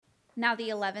Now the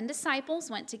 11 disciples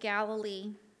went to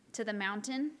Galilee, to the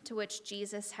mountain to which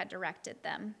Jesus had directed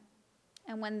them.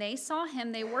 And when they saw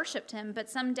him, they worshipped him, but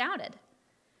some doubted.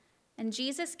 And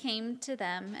Jesus came to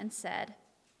them and said,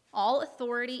 "All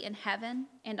authority in heaven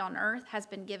and on earth has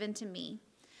been given to me.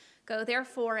 Go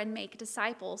therefore and make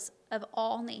disciples of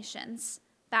all nations,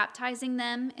 baptizing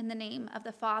them in the name of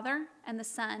the Father and the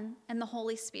Son and the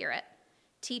Holy Spirit,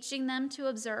 teaching them to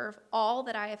observe all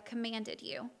that I have commanded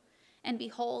you. And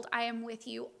behold, I am with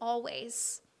you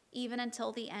always, even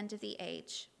until the end of the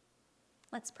age."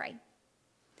 Let's pray.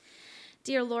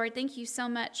 Dear Lord, thank you so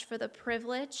much for the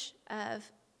privilege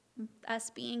of us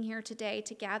being here today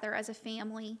to gather as a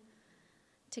family,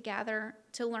 to gather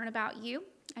to learn about you.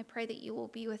 I pray that you will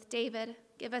be with David.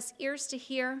 Give us ears to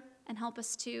hear and help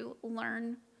us to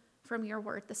learn from your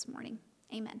word this morning.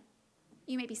 Amen.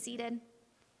 You may be seated.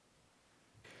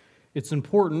 It's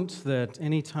important that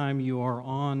anytime you are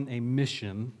on a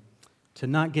mission to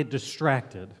not get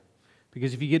distracted.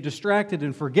 Because if you get distracted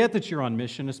and forget that you're on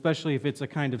mission, especially if it's a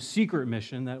kind of secret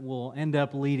mission, that will end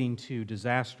up leading to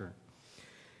disaster.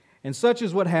 And such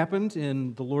is what happened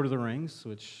in The Lord of the Rings,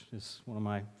 which is one of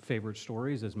my favorite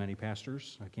stories, as many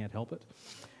pastors. I can't help it.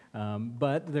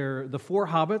 But the four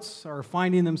hobbits are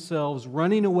finding themselves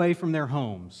running away from their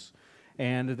homes.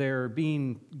 And they're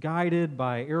being guided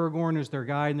by Aragorn as their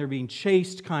guide, and they're being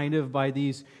chased kind of by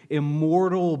these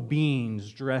immortal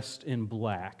beings dressed in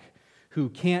black who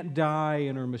can't die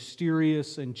and are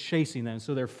mysterious and chasing them.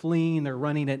 So they're fleeing, they're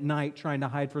running at night trying to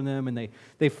hide from them, and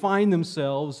they find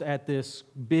themselves at this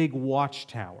big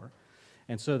watchtower.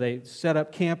 And so they set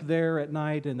up camp there at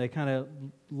night, and they kind of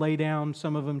lay down,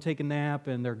 some of them take a nap,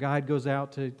 and their guide goes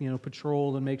out to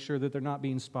patrol and make sure that they're not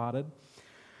being spotted.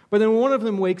 But then when one of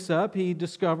them wakes up, he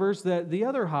discovers that the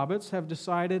other hobbits have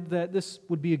decided that this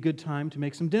would be a good time to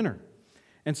make some dinner.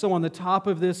 And so on the top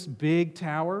of this big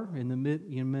tower, in the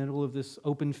middle of this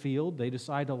open field, they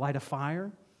decide to light a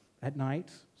fire at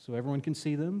night so everyone can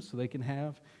see them, so they can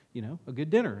have, a good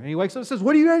dinner. And he wakes up and says,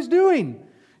 "What are you guys doing?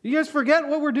 You guys forget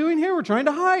what we're doing here? We're trying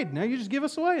to hide. Now you just give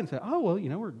us away." And say, "Oh, well,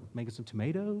 we're making some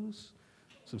tomatoes,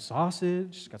 some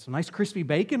sausage, got some nice crispy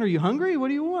bacon. Are you hungry? What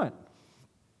do you want?"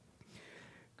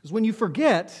 Because when you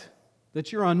forget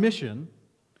that you're on mission,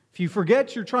 if you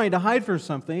forget you're trying to hide from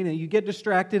something and you get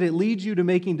distracted, it leads you to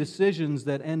making decisions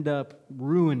that end up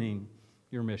ruining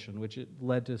your mission, which it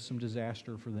led to some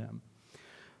disaster for them.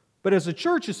 But as a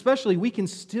church especially, we can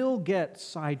still get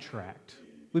sidetracked.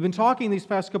 We've been talking these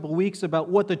past couple of weeks about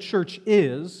what the church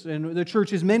is, and the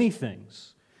church is many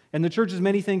things. And the church is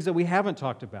many things that we haven't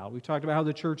talked about. We've talked about how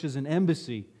the church is an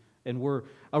embassy, and we're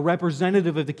a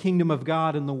representative of the kingdom of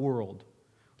God in the world.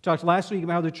 We talked last week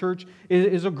about how the church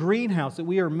is a greenhouse, that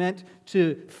we are meant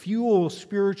to fuel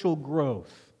spiritual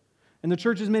growth. And the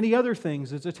church is many other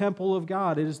things. It's a temple of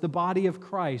God. It is the body of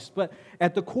Christ. But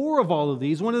at the core of all of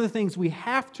these, one of the things we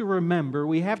have to remember,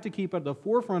 we have to keep at the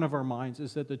forefront of our minds,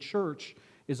 is that the church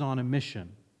is on a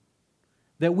mission.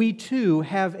 That we too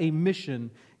have a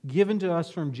mission given to us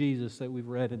from Jesus that we've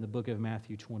read in the book of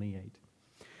Matthew 28.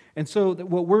 And so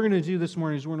what we're going to do this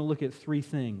morning is we're going to look at three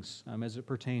things as it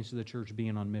pertains to the church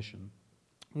being on mission.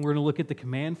 We're going to look at the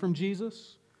command from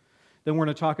Jesus. Then we're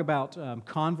going to talk about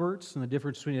converts and the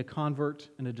difference between a convert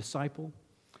and a disciple.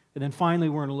 And then finally,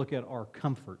 we're going to look at our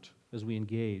comfort as we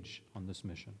engage on this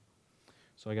mission.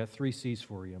 So I got 3 C's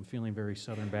for you. I'm feeling very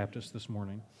Southern Baptist this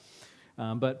morning.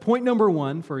 But point number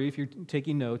 1 for you, if you're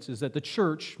taking notes, is that the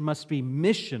church must be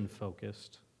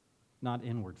mission-focused, not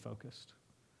inward-focused.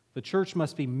 The church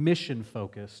must be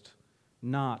mission-focused,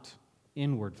 not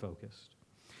inward-focused.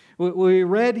 What we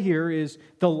read here is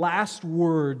the last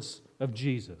words of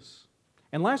Jesus.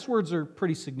 And last words are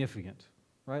pretty significant,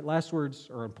 right? Last words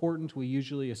are important. We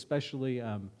usually, especially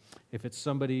if it's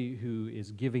somebody who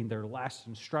is giving their last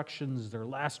instructions, their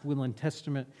last will and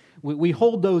testament, we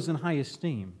hold those in high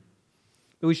esteem.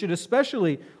 But we should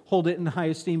especially hold it in high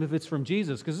esteem if it's from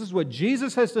Jesus, because this is what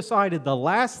Jesus has decided the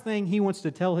last thing He wants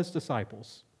to tell His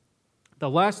disciples. The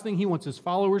last thing He wants His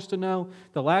followers to know,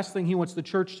 the last thing He wants the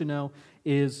church to know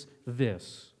is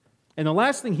this. And the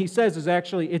last thing He says is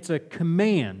actually, it's a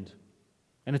command.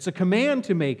 And it's a command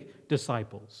to make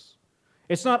disciples.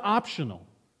 It's not optional.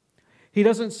 He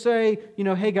doesn't say,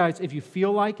 hey guys, if you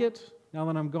feel like it, now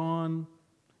that I'm gone,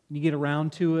 and you get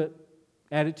around to it,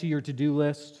 add it to your to-do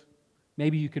list,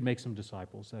 maybe you could make some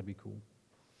disciples. That'd be cool.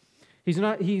 He's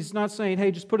not saying, hey,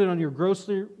 just put it on your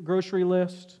grocery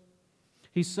list.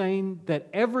 He's saying that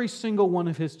every single one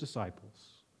of His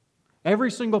disciples,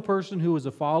 every single person who is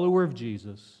a follower of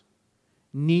Jesus,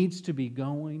 needs to be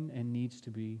going and needs to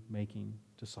be making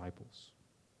disciples.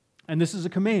 And this is a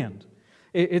command.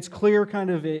 It's clear kind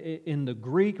of in the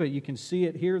Greek, but you can see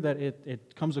it here that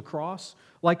it comes across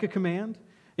like a command.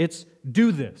 It's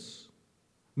do this.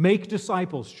 Make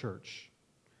disciples, church.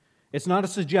 It's not a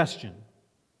suggestion.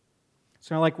 It's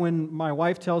kind of like when my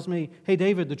wife tells me, hey,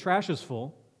 David, the trash is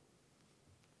full.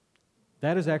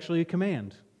 That is actually a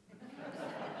command.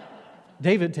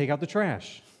 David, take out the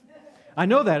trash. I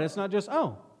know that. It's not just,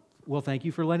 oh, well, thank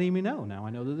you for letting me know. Now I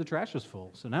know that the trash is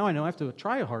full. So now I know I have to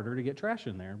try harder to get trash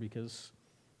in there because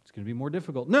it's going to be more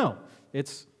difficult. No,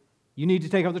 it's you need to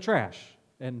take out the trash.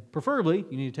 And preferably,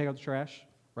 you need to take out the trash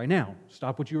right now.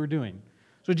 Stop what you were doing.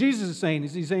 So Jesus is saying,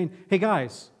 he's saying, hey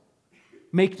guys,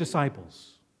 make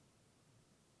disciples.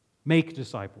 Make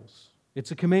disciples. It's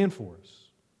a command for us.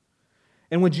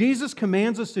 And when Jesus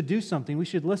commands us to do something, we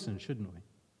should listen, shouldn't we?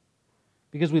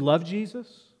 Because we love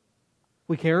Jesus.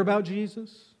 We care about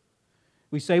Jesus.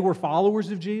 We say we're followers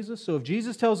of Jesus. So if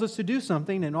Jesus tells us to do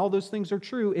something and all those things are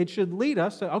true, it should lead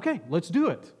us to, okay, let's do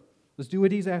it. Let's do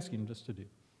what He's asking us to do.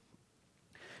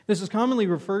 This is commonly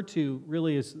referred to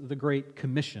really as the Great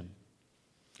Commission.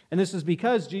 And this is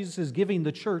because Jesus is giving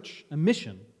the church a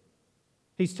mission.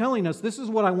 He's telling us, this is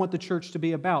what I want the church to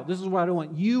be about. This is what I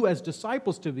want you as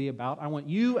disciples to be about. I want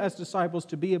you as disciples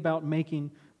to be about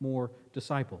making more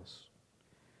disciples.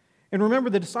 And remember,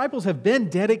 the disciples have been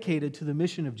dedicated to the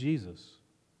mission of Jesus.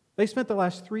 They spent the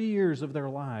last 3 years of their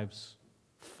lives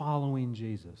following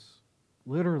Jesus,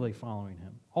 literally following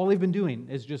Him. All they've been doing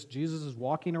is just Jesus is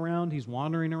walking around, He's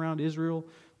wandering around Israel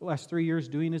the last 3 years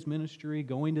doing His ministry,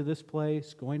 going to this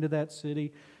place, going to that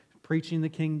city, preaching the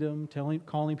kingdom,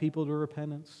 calling people to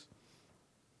repentance.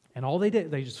 And all they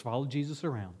did, they just followed Jesus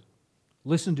around,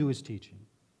 listened to His teaching,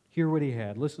 hear what He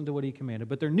had, listen to what He commanded.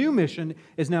 But their new mission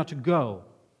is now to go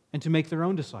and to make their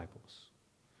own disciples.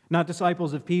 Not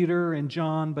disciples of Peter and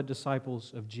John, but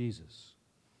disciples of Jesus.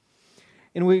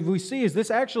 And we see is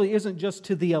this actually isn't just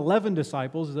to the 11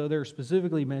 disciples, though they're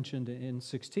specifically mentioned in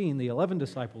 16. The 11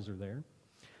 disciples are there.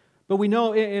 But we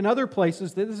know in other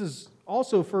places that this is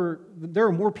also there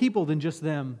are more people than just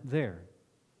them there.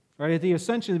 Right? At the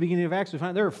ascension, at the beginning of Acts, we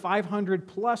find there are 500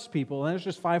 plus people, and there's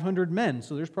just 500 men.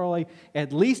 So there's probably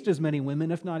at least as many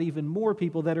women, if not even more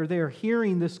people, that are there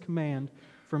hearing this command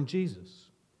from Jesus.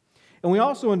 And we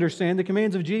also understand the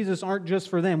commands of Jesus aren't just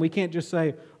for them. We can't just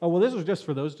say, oh, well, this was just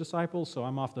for those disciples, so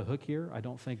I'm off the hook here. I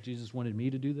don't think Jesus wanted me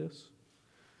to do this.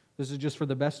 This is just for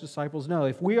the best disciples. No,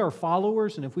 if we are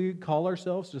followers and if we call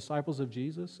ourselves disciples of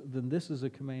Jesus, then this is a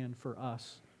command for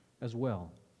us as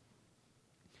well.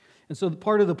 And so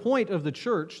part of the point of the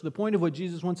church, the point of what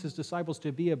Jesus wants His disciples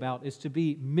to be about is to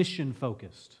be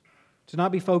mission-focused. To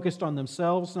not be focused on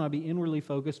themselves, to not be inwardly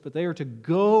focused, but they are to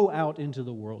go out into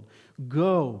the world.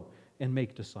 Go and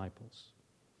make disciples.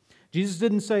 Jesus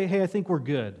didn't say, hey, I think we're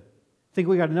good. I think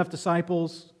we got enough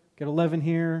disciples. Got 11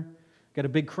 here. Got a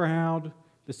big crowd.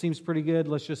 This seems pretty good.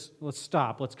 Let's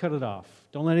stop. Let's cut it off.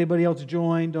 Don't let anybody else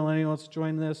join. Don't let anyone else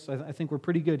join this. I think we're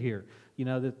pretty good here. You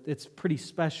know, that it's pretty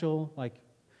special. Like,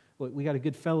 we got a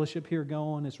good fellowship here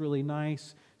going. It's really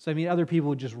nice. So, I mean, other people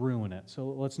would just ruin it. So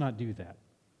let's not do that.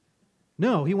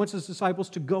 No, He wants His disciples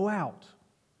to go out,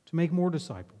 to make more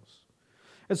disciples.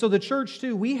 And so the church,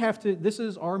 too, this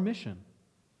is our mission.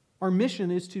 Our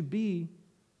mission is to be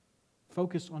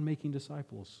focused on making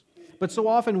disciples. But so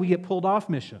often we get pulled off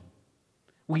mission.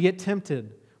 We get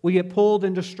tempted. We get pulled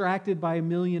and distracted by a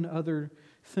million other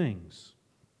things.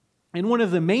 And one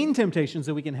of the main temptations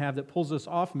that we can have that pulls us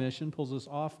off mission, pulls us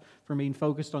off from being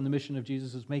focused on the mission of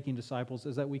Jesus as making disciples,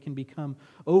 is that we can become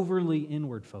overly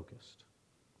inward focused.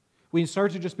 We can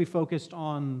start to just be focused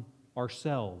on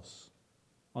ourselves,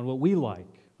 on what we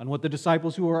like, on what the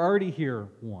disciples who are already here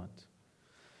want.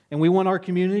 And we want our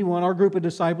community, we want our group of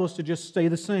disciples to just stay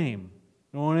the same.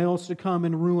 No one else to come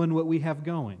and ruin what we have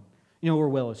going. You know, we're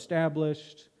well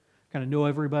established, kind of know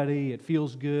everybody, it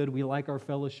feels good, we like our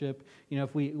fellowship. You know,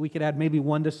 if we could add maybe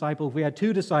one disciple, if we had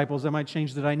 2 disciples, that might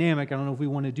change the dynamic. I don't know if we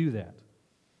want to do that.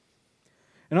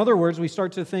 In other words, we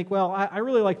start to think, well, I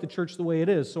really like the church the way it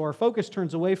is. So our focus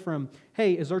turns away from,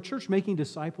 hey, is our church making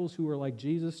disciples who are like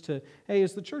Jesus, to, hey,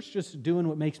 is the church just doing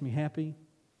what makes me happy?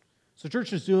 So the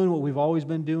church is doing what we've always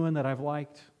been doing that I've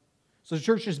liked. So the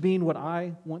church is being what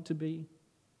I want to be.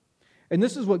 And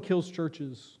this is what kills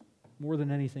churches more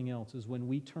than anything else, is when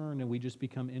we turn and we just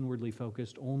become inwardly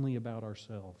focused only about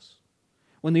ourselves.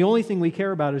 When the only thing we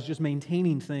care about is just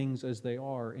maintaining things as they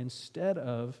are instead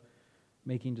of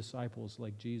making disciples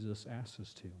like Jesus asks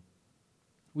us to.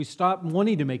 We stop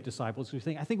wanting to make disciples. We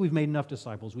think, I think we've made enough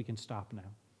disciples. We can stop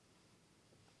now.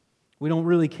 We don't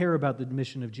really care about the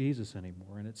mission of Jesus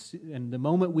anymore. And the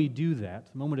moment we do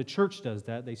that, the moment a church does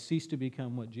that, they cease to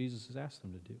become what Jesus has asked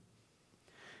them to do.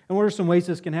 And what are some ways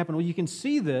this can happen? Well, you can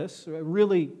see this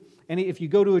really, and if you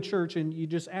go to a church and you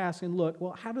just ask and look,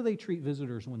 well, how do they treat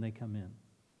visitors when they come in?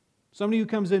 Somebody who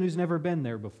comes in who's never been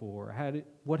there before,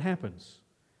 what happens?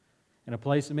 In a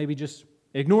place that maybe just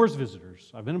ignores visitors.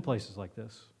 I've been in places like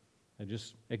this. They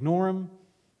just ignore them,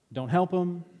 don't help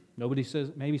them.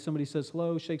 Maybe somebody says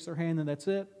hello, shakes their hand, and that's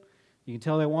it. You can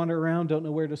tell they wander around, don't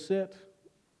know where to sit.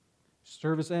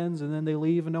 Service ends, and then they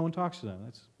leave, and no one talks to them.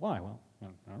 That's why. Well, I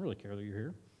don't really care that you're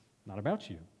here. Not about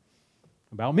you.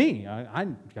 About me.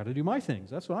 I've got to do my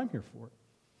things. That's what I'm here for.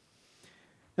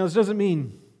 Now, this doesn't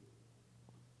mean...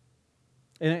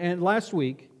 And last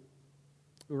week,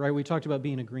 right, we talked about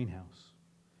being a greenhouse.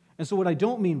 And so what I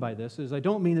don't mean by this is I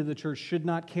don't mean that the church should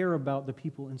not care about the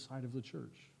people inside of the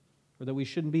church, or that we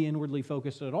shouldn't be inwardly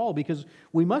focused at all, because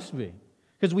we must be.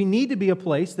 Because we need to be a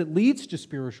place that leads to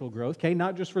spiritual growth, okay?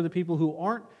 Not just for the people who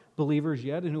aren't believers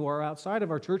yet and who are outside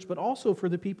of our church, but also for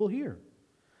the people here.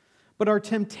 But our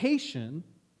temptation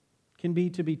can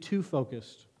be to be too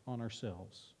focused on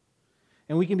ourselves.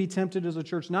 And we can be tempted as a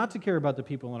church not to care about the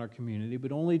people in our community,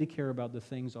 but only to care about the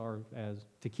things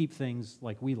to keep things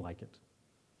like we like it.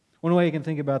 One way you can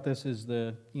think about this is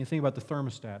you can think about the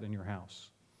thermostat in your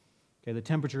house. Okay, the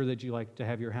temperature that you like to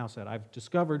have your house at. I've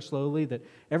discovered slowly that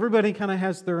everybody kind of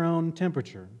has their own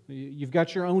temperature. You've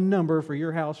got your own number for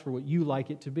your house for what you like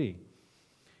it to be.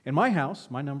 In my house,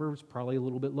 my number is probably a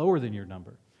little bit lower than your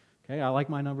number. Okay, I like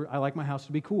my house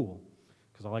to be cool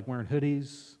because I like wearing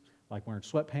hoodies, I like wearing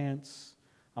sweatpants.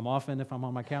 If I'm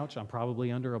on my couch, I'm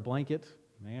probably under a blanket.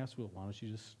 And they ask, well, why don't you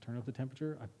just turn up the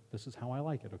temperature? This is how I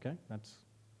like it, okay? That's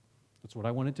what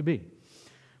I want it to be.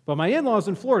 But my in-laws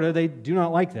in Florida, they do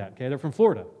not like that, okay? They're from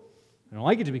Florida. They don't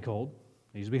like it to be cold.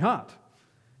 It needs to be hot.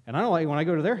 And I don't like when I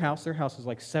go to their house is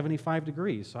like 75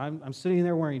 degrees. So I'm sitting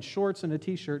there wearing shorts and a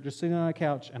T-shirt, just sitting on a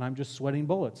couch, and I'm just sweating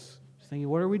bullets. Just thinking,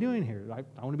 what are we doing here?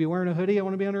 I want to be wearing a hoodie. I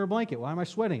want to be under a blanket. Why am I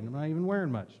sweating? I'm not even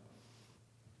wearing much.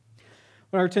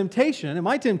 But our temptation, and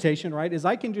my temptation, right, is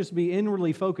I can just be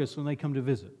inwardly focused when they come to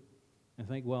visit and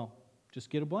think, well, just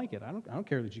get a blanket. I don't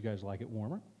care that you guys like it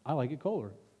warmer. I like it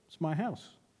colder. It's my house.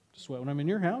 Sweat when I'm in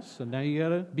your house, and now you got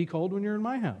to be cold when you're in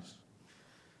my house.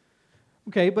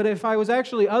 Okay, but if I was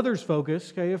actually others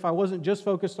focused, okay, if I wasn't just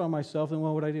focused on myself, then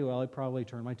what would I do? Well, I'd probably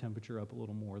turn my temperature up a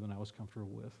little more than I was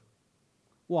comfortable with.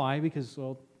 Why? Because,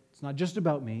 well, it's not just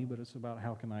about me, but it's about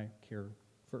how can I care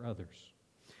for others.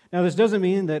 Now, this doesn't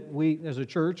mean that we, as a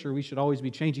church, or we should always be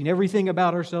changing everything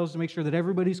about ourselves to make sure that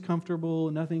everybody's comfortable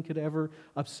and nothing could ever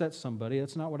upset somebody.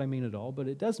 That's not what I mean at all. But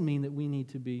it does mean that we need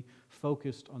to be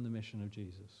focused on the mission of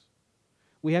Jesus.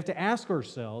 We have to ask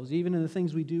ourselves, even in the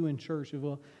things we do in church,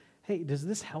 well, hey, does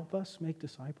this help us make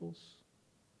disciples?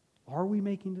 Are we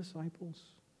making disciples?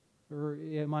 Or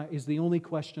is the only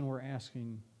question we're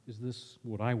asking, is this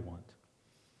what I want?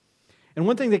 And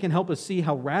one thing that can help us see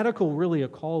how radical really a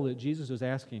call that Jesus is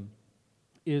asking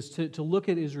is to look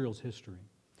at Israel's history.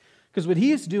 Because what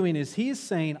he is doing is he is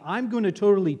saying, I'm going to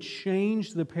totally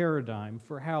change the paradigm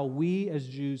for how we as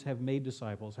Jews have made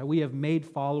disciples, how we have made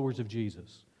followers of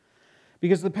Jesus.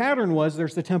 Because the pattern was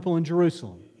there's the temple in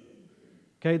Jerusalem.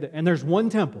 Okay, and there's one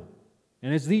temple,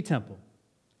 and it's the temple.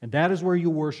 And that is where you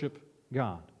worship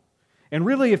God. And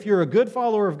really, if you're a good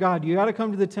follower of God, you got to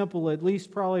come to the temple at least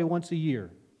probably once a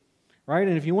year. Right?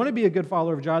 And if you want to be a good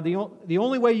follower of God, the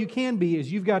only way you can be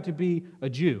is you've got to be a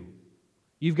Jew.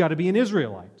 You've got to be an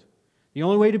Israelite. The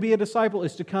only way to be a disciple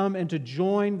is to come and to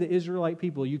join the Israelite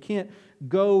people. You can't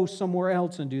go somewhere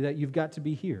else and do that. You've got to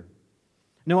be here.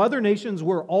 Now, other nations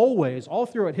were always, all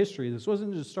throughout history, this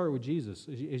wasn't just start with Jesus.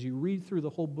 As you read through the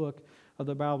whole book of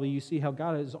the Bible, you see how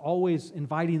God is always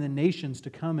inviting the nations to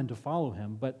come and to follow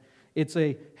Him. But it's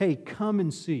hey, come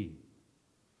and see.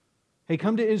 Hey,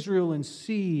 come to Israel and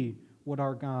see what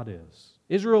our God is.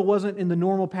 Israel wasn't in the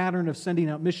normal pattern of sending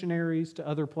out missionaries to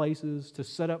other places, to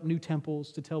set up new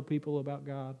temples, to tell people about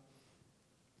God.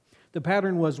 The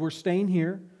pattern was we're staying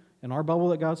here in our bubble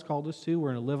that God's called us to.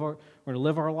 We're going to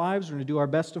live our lives. We're going to do our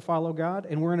best to follow God,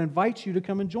 and we're going to invite you to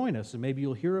come and join us. And maybe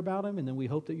you'll hear about Him, and then we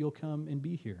hope that you'll come and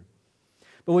be here.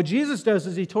 But what Jesus does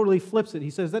is He totally flips it.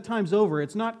 He says, that time's over.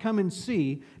 It's not come and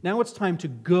see. Now it's time to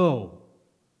go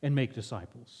and make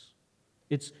disciples.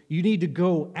 You need to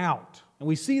go out. And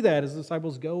we see that as the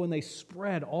disciples go and they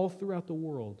spread all throughout the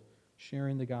world,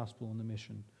 sharing the gospel and the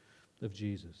mission of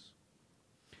Jesus.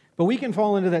 But we can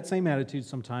fall into that same attitude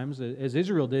sometimes, as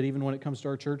Israel did, even when it comes to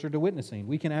our church or to witnessing.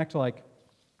 We can act like,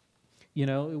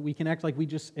 we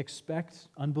just expect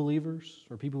unbelievers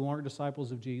or people who aren't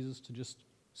disciples of Jesus to just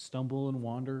stumble and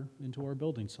wander into our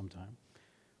building sometime.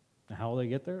 Now, how will they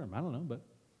get there? I don't know, but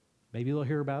Maybe they'll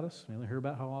hear about us. Maybe they'll hear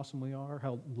about how awesome we are,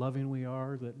 how loving we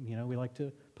are, that, we like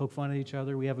to poke fun at each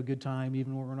other. We have a good time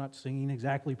even when we're not singing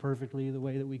exactly perfectly the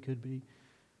way that we could be.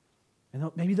 And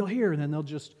maybe they'll hear, and then they'll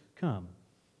just come.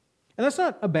 And that's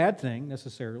not a bad thing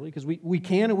necessarily, because we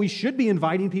can and we should be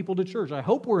inviting people to church. I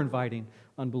hope we're inviting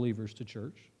unbelievers to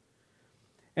church.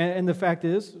 And the fact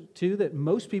is, too, that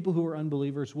most people who are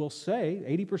unbelievers will say,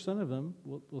 80% of them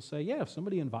will say, yeah, if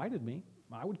somebody invited me,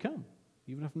 I would come,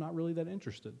 even if I'm not really that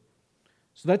interested.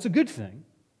 So that's a good thing.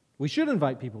 We should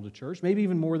invite people to church, maybe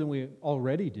even more than we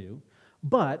already do.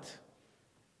 But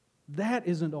that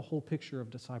isn't a whole picture of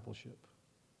discipleship.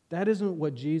 That isn't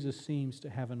what Jesus seems to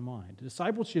have in mind.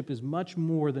 Discipleship is much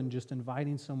more than just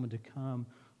inviting someone to come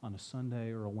on a Sunday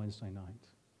or a Wednesday night.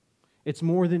 It's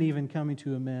more than even coming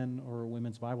to a men or a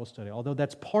women's Bible study, although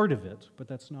that's part of it, but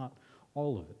that's not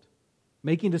all of it.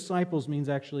 Making disciples means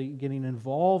actually getting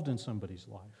involved in somebody's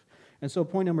life. And so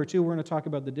point number 2, we're going to talk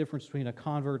about the difference between a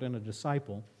convert and a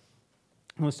disciple.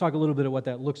 And let's talk a little bit of what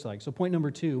that looks like. So point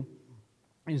number 2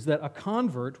 is that a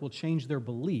convert will change their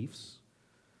beliefs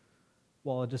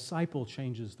while a disciple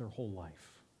changes their whole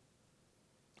life.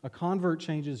 A convert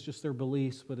changes just their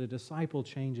beliefs, but a disciple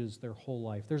changes their whole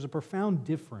life. There's a profound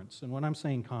difference. And when I'm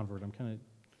saying convert, I'm kind of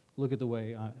look at the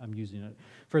way I'm using it.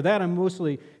 For that, I'm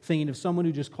mostly thinking of someone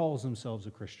who just calls themselves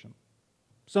a Christian.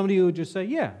 Somebody who would just say,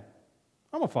 yeah,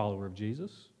 I'm a follower of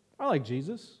Jesus. I like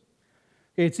Jesus.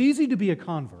 Okay, it's easy to be a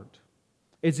convert.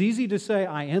 It's easy to say,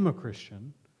 I am a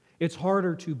Christian. It's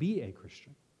harder to be a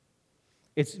Christian.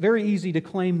 It's very easy to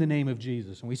claim the name of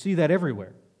Jesus, and we see that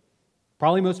everywhere.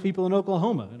 Probably most people in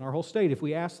Oklahoma, in our whole state, if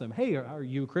we ask them, hey, are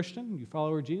you a Christian? You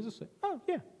follower of Jesus? Say, oh,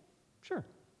 yeah, sure.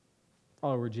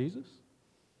 Follower of Jesus.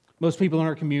 Most people in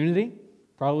our community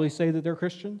probably say that they're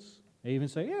Christians. They even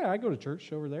say, yeah, I go to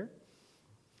church over there.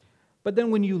 But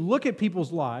then when you look at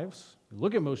people's lives, you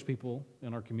look at most people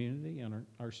in our community, in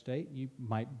our state, you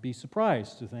might be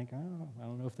surprised to think, oh, I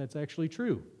don't know if that's actually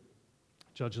true.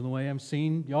 Judging the way I'm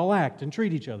seeing y'all act and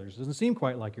treat each other, it doesn't seem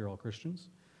quite like you're all Christians.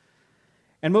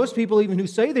 And most people, even who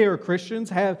say they are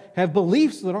Christians, have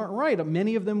beliefs that aren't right.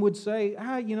 Many of them would say,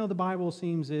 the Bible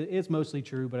seems it's mostly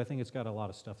true, but I think it's got a lot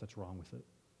of stuff that's wrong with it.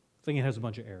 I think it has a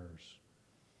bunch of errors.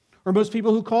 Or most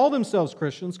people who call themselves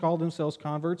Christians, call themselves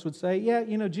converts, would say, yeah,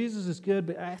 Jesus is good,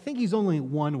 but I think he's only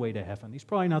one way to heaven. He's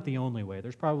probably not the only way.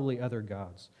 There's probably other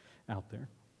gods out there.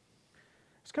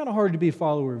 It's kind of hard to be a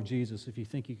follower of Jesus if you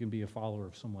think you can be a follower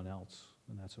of someone else,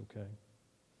 and that's okay.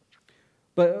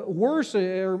 But worse,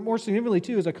 or more significantly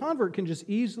too, is a convert can just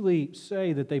easily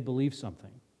say that they believe something.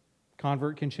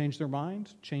 Convert can change their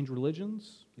mind, change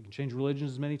religions. They can change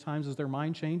religions as many times as their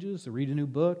mind changes. They read a new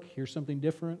book, hear something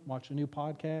different, watch a new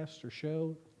podcast or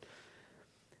show.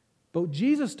 But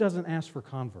Jesus doesn't ask for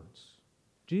converts.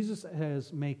 Jesus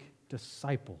has make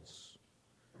disciples.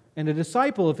 And a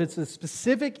disciple, if it's a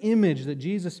specific image that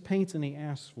Jesus paints and he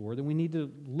asks for, then we need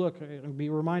to look and be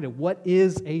reminded, what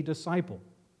is a disciple?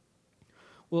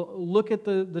 Well, look at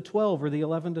the 12 or the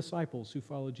 11 disciples who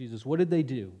followed Jesus. What did they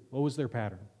do? What was their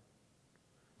pattern?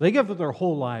 They gave up their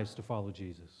whole lives to follow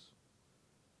Jesus.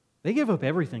 They gave up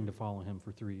everything to follow him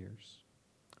for 3 years.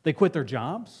 They quit their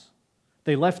jobs.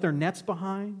 They left their nets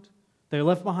behind. They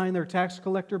left behind their tax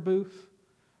collector booth.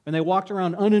 And they walked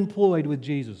around unemployed with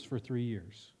Jesus for 3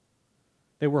 years.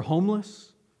 They were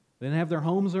homeless. They didn't have their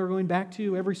homes they were going back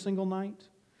to every single night.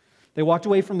 They walked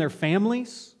away from their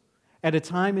families at a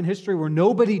time in history where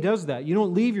nobody does that. You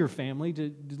don't leave your family.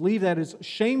 To leave that is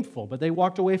shameful. But they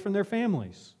walked away from their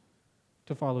families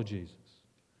to follow Jesus.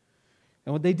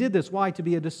 And when they did this, why? To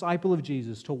be a disciple of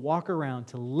Jesus, to walk around,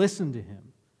 to listen to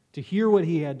him, to hear what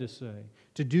he had to say,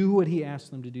 to do what he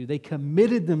asked them to do. They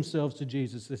committed themselves to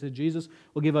Jesus. They said, Jesus,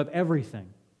 we'll give up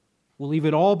everything. We'll leave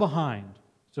it all behind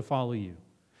to follow you.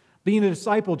 Being a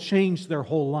disciple changed their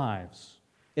whole lives.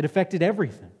 It affected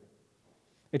everything.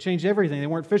 It changed everything. They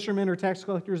weren't fishermen or tax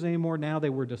collectors anymore. Now they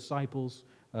were disciples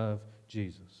of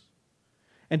Jesus.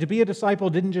 And to be a disciple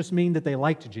didn't just mean that they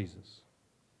liked Jesus.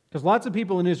 Because lots of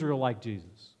people in Israel liked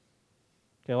Jesus.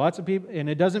 Okay, lots of people, and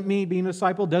it doesn't mean being a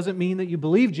disciple doesn't mean that you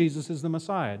believe Jesus is the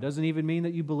Messiah. It doesn't even mean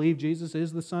that you believe Jesus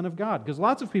is the Son of God, because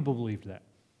lots of people believed that.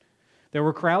 There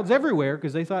were crowds everywhere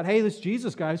because they thought, hey, this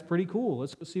Jesus guy is pretty cool.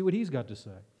 Let's go see what he's got to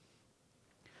say.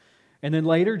 And then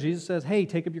later, Jesus says, hey,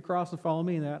 take up your cross and follow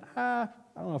me. And that, I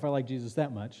don't know if I like Jesus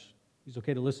that much. He's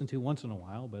okay to listen to once in a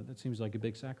while, but that seems like a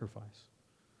big sacrifice.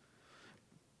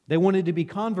 They wanted to be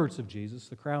converts of Jesus,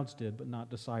 the crowds did, but not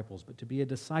disciples. But to be a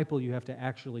disciple, you have to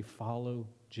actually follow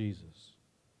Jesus.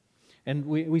 And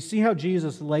we see how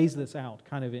Jesus lays this out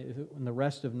kind of in the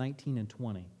rest of 19 and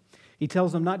 20. He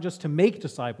tells them not just to make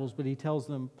disciples, but he tells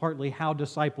them partly how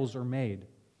disciples are made.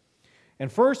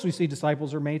 And first, we see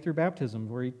disciples are made through baptism,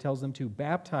 where he tells them to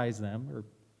baptize them, or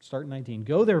start in 19,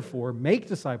 go therefore, make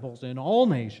disciples in all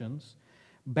nations,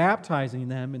 baptizing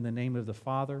them in the name of the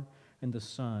Father and the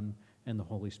Son and the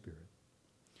Holy Spirit.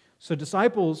 So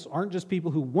disciples aren't just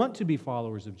people who want to be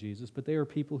followers of Jesus, but they are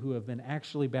people who have been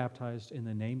actually baptized in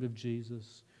the name of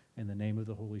Jesus, in the name of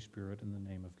the Holy Spirit, in the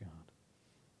name of God.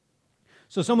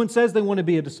 So someone says they want to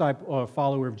be a disciple, a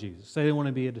follower of Jesus. Say they want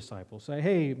to be a disciple. Say,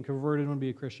 hey, I'm converted, I want to be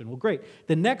a Christian. Well, great.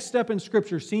 The next step in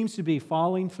Scripture seems to be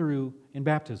following through in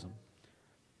baptism.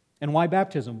 And why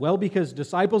baptism? Well, because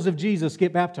disciples of Jesus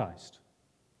get baptized.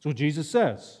 That's what Jesus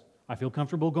says. I feel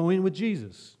comfortable going with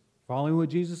Jesus, following what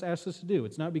Jesus asks us to do.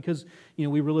 It's not because,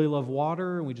 we really love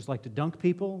water and we just like to dunk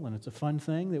people and it's a fun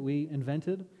thing that we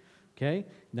invented. Okay?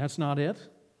 That's not it.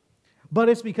 But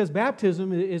it's because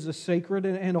baptism is a sacred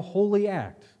and a holy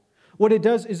act. What it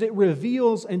does is it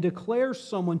reveals and declares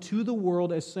someone to the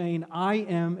world as saying, I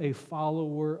am a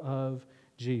follower of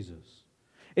Jesus.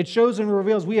 It shows and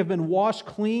reveals we have been washed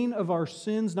clean of our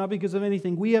sins, not because of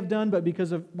anything we have done, but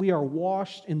because we are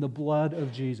washed in the blood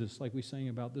of Jesus, like we sang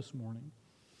about this morning.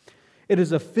 It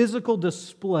is a physical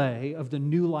display of the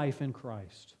new life in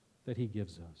Christ that He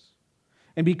gives us.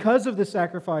 And because of the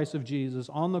sacrifice of Jesus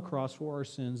on the cross for our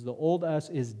sins, the old us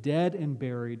is dead and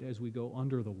buried as we go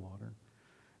under the water.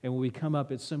 And when we come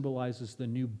up, it symbolizes the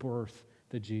new birth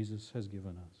that Jesus has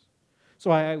given us. So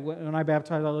when I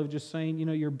baptize, I love just saying,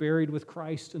 you're buried with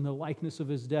Christ in the likeness of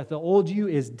His death. The old you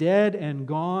is dead and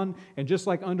gone, and just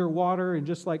like underwater, and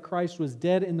just like Christ was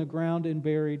dead in the ground and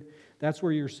buried, that's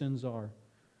where your sins are.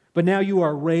 But now you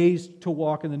are raised to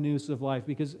walk in the newness of life,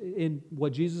 because in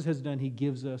what Jesus has done, He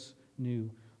gives us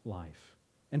new life.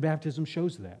 And baptism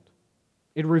shows that.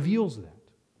 It reveals that.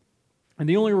 And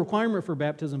the only requirement for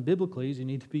baptism biblically is you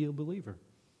need to be a believer.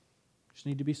 You just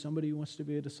need to be somebody who wants to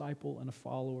be a disciple and a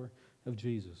follower of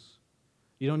Jesus.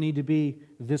 You don't need to be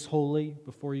this holy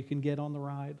before you can get on the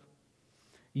ride.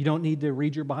 You don't need to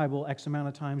read your Bible X amount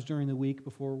of times during the week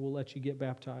before we'll let you get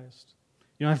baptized.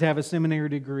 You don't have to have a seminary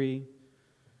degree.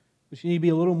 But you need to be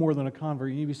a little more than a convert.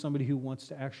 You need to be somebody who wants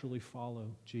to actually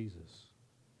follow Jesus.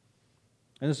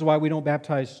 And this is why we don't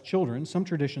baptize children. Some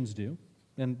traditions do.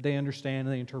 And they understand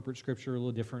and they interpret Scripture a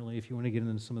little differently. If you want to get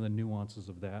into some of the nuances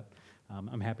of that,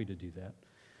 I'm happy to do that.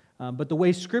 But the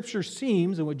way Scripture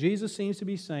seems and what Jesus seems to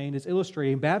be saying is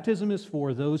illustrating baptism is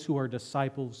for those who are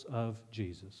disciples of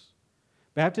Jesus.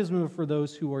 Baptism is for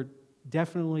those who are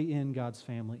definitely in God's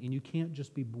family. And you can't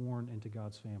just be born into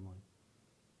God's family.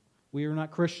 We are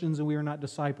not Christians and we are not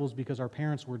disciples because our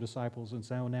parents were disciples and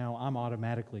so now I'm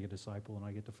automatically a disciple and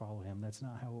I get to follow Him. That's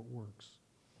not how it works.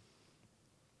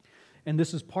 And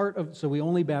this is so we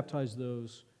only baptize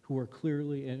those who are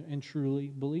clearly and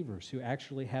truly believers, who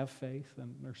actually have faith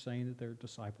and are saying that they're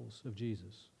disciples of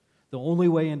Jesus. The only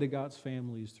way into God's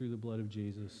family is through the blood of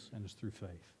Jesus and is through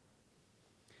faith.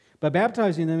 But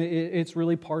baptizing them, it's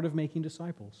really part of making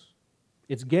disciples.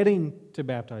 It's getting to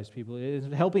baptize people. It's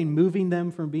moving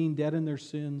them from being dead in their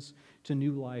sins to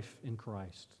new life in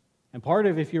Christ. And part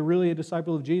of, if you're really a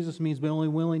disciple of Jesus, means being only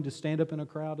willing to stand up in a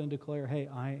crowd and declare, hey,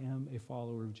 I am a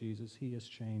follower of Jesus. He has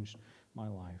changed my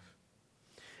life.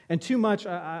 And too much,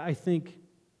 I think,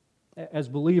 as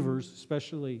believers,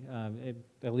 especially,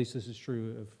 at least this is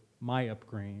true of my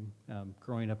upbringing,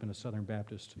 growing up in a Southern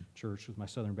Baptist church with my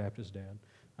Southern Baptist dad,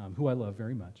 who I love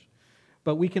very much.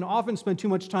 But we can often spend too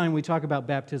much time, we talk about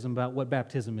baptism, about what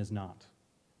baptism is not.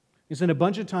 We spend a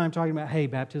bunch of time talking about, hey,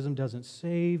 baptism doesn't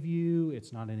save you,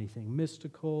 it's not anything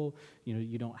mystical,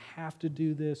 you don't have to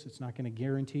do this, it's not going to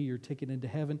guarantee your ticket into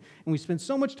heaven. And we spend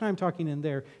so much time talking in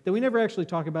there that we never actually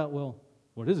talk about, well,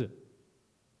 what is it?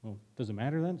 Well, does it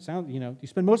matter then? You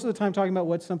spend most of the time talking about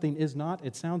what something is not.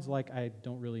 It sounds like I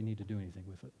don't really need to do anything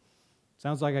with it.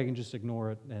 Sounds like I can just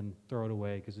ignore it and throw it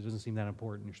away because it doesn't seem that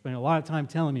important. You're spending a lot of time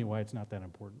telling me why it's not that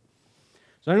important.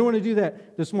 So I don't want to do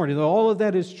that this morning, though all of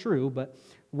that is true, but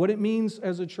what it means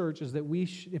as a church is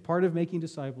that part of making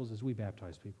disciples is we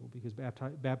baptize people because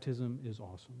baptism is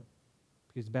awesome.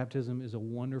 Because baptism is a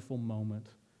wonderful moment,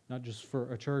 not just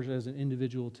for a church as an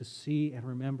individual to see and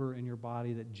remember in your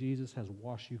body that Jesus has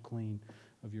washed you clean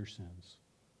of your sins.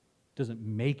 It doesn't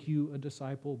make you a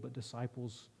disciple, but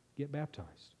disciples get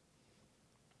baptized.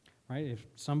 Right? If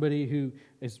somebody who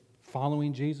is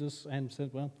following Jesus and said,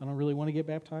 well, I don't really want to get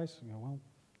baptized, well,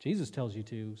 Jesus tells you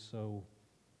to, so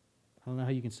I don't know how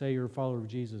you can say you're a follower of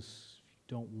Jesus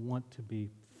if you don't want to be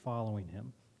following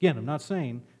Him. Again, I'm not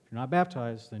saying if you're not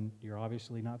baptized, then you're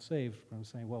obviously not saved. But I'm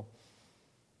saying, well,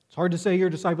 it's hard to say you're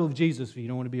a disciple of Jesus if you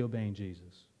don't want to be obeying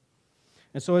Jesus.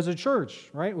 And so as a church,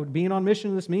 right, being on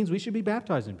mission, this means we should be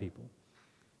baptizing people.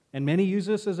 And many use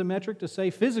this as a metric to say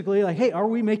physically, like, hey, are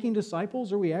we making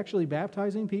disciples? Are we actually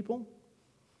baptizing people?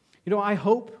 I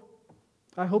hope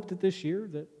that this year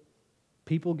that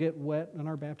people get wet in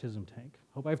our baptism tank.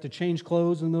 I hope I have to change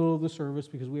clothes in the middle of the service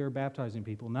because we are baptizing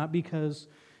people. Not because,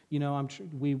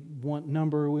 we want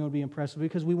number, we want to be impressive,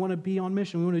 because we want to be on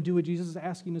mission. We want to do what Jesus is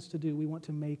asking us to do. We want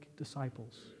to make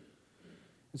disciples.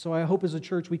 And so I hope as a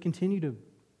church we continue to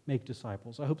make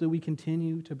disciples. I hope that we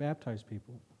continue to baptize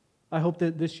people. I hope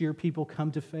that this year people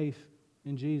come to faith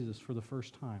in Jesus for the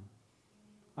first time.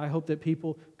 I hope that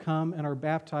people come and are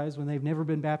baptized when they've never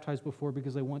been baptized before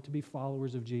because they want to be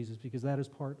followers of Jesus, because that is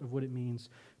part of what it means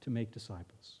to make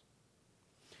disciples.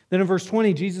 Then in verse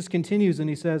 20, Jesus continues and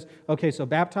he says, okay, so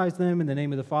baptize them in the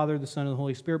name of the Father, the Son, and the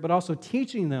Holy Spirit, but also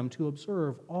teaching them to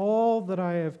observe all that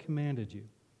I have commanded you.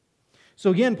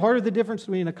 So again, part of the difference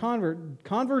between a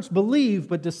converts believe,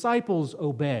 but disciples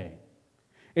obey.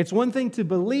 It's one thing to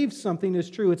believe something is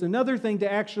true. It's another thing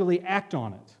to actually act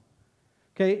on it.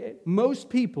 Okay, most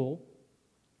people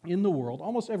in the world,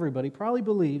 almost everybody, probably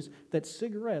believes that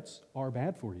cigarettes are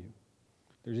bad for you.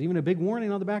 There's even a big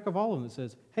warning on the back of all of them that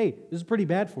says, hey, this is pretty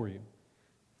bad for you.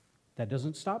 That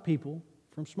doesn't stop people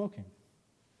from smoking.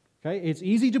 Okay, it's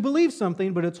easy to believe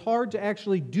something, but it's hard to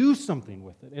actually do something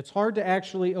with it. It's hard to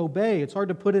actually obey. It's hard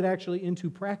to put it actually into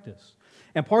practice.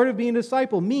 And part of being a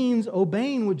disciple means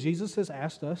obeying what Jesus has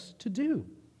asked us to do.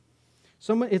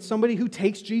 It's somebody who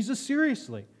takes Jesus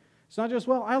seriously. It's not just,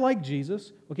 well, I like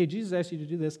Jesus. Okay, Jesus asked you to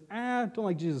do this. I don't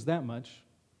like Jesus that much.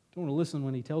 Don't want to listen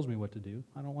when he tells me what to do.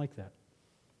 I don't like that.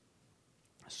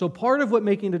 So part of what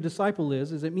making a disciple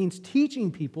is it means teaching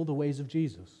people the ways of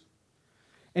Jesus.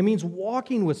 It means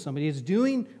walking with somebody. It's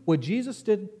doing what Jesus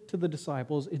did to the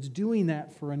disciples. It's doing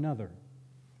that for another.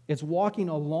 It's walking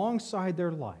alongside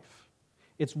their life.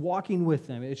 It's walking with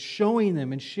them. It's showing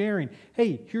them and sharing,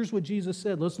 hey, here's what Jesus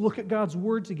said. Let's look at God's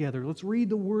Word together. Let's read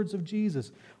the words of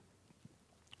Jesus.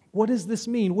 What does this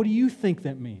mean? What do you think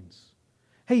that means?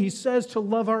 Hey, he says to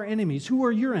love our enemies. Who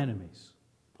are your enemies?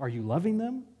 Are you loving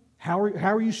them? How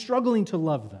are you struggling to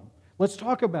love them? Let's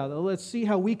talk about it. Let's see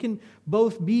how we can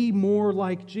both be more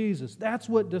like Jesus. That's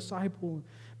what disciple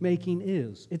making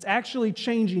is. It's actually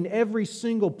changing every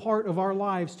single part of our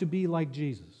lives to be like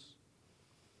Jesus.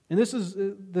 And this is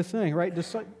the thing, right?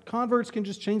 Converts can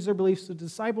just change their beliefs. The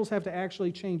disciples have to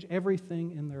actually change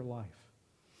everything in their life.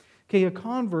 Okay, a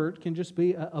convert can just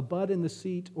be a butt in the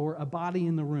seat or a body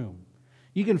in the room.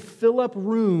 You can fill up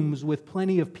rooms with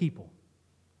plenty of people,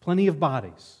 plenty of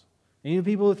bodies. And even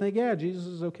people who think, yeah, Jesus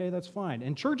is okay, that's fine.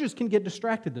 And churches can get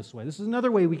distracted this way. This is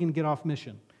another way we can get off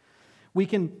mission. We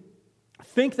can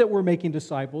think that we're making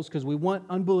disciples because we want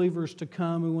unbelievers to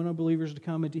come, we want unbelievers to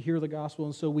come and to hear the gospel,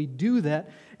 and so we do that,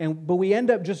 but we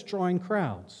end up just drawing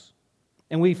crowds.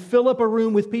 And we fill up a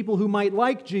room with people who might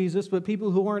like Jesus, but people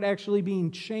who aren't actually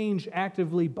being changed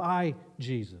actively by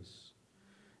Jesus.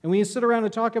 And we sit around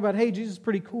and talk about, hey, Jesus is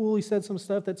pretty cool, he said some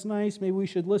stuff that's nice, maybe we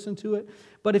should listen to it.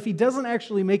 But if he doesn't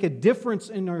actually make a difference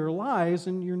in your lives,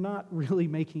 then you're not really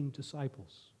making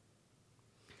disciples.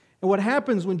 And what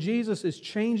happens when Jesus is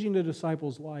changing the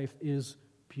disciples' life is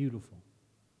beautiful.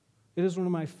 It is one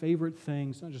of my favorite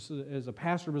things, not just as a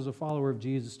pastor, but as a follower of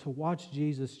Jesus, to watch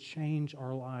Jesus change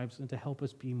our lives and to help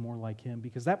us be more like him,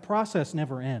 because that process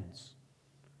never ends.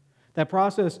 That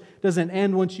process doesn't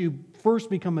end once you first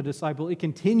become a disciple. It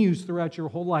continues throughout your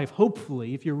whole life,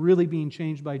 hopefully, if you're really being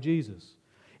changed by Jesus.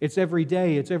 It's every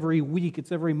day, it's every week,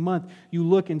 it's every month. You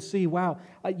look and see, wow,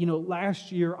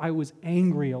 last year I was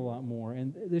angry a lot more,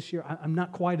 and this year I'm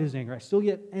not quite as angry. I still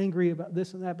get angry about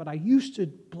this and that, but I used to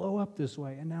blow up this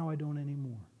way, and now I don't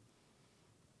anymore.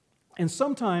 And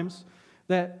sometimes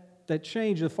that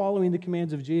change, the following the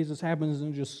commands of Jesus, happens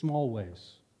in just small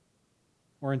ways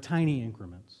or in tiny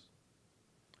increments.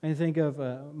 I think of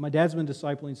my dad's been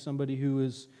discipling somebody who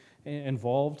is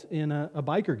involved in a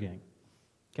biker gang.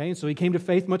 Okay, and so he came to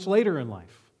faith much later in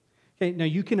life. Okay, now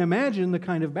you can imagine the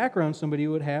kind of background somebody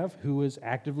would have who is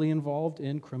actively involved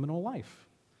in criminal life.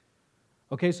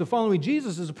 Okay, so following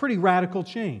Jesus is a pretty radical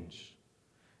change.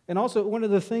 And also, one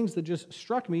of the things that just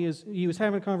struck me is he was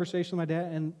having a conversation with my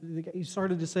dad, and he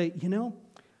started to say,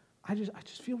 I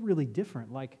just feel really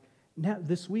different. Like, now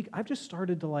this week, I've just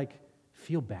started to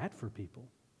feel bad for people.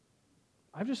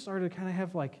 I've just started to kind of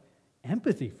have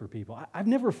empathy for people. I've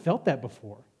never felt that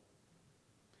before.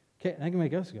 Okay, that can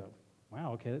make us go,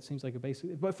 wow, okay, that seems like a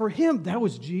basic... But for him, that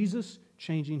was Jesus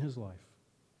changing his life.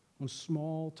 One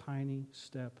small, tiny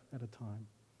step at a time.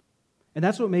 And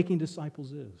that's what making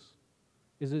disciples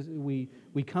is we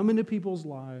come into people's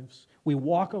lives, we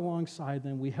walk alongside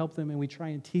them, we help them, and we try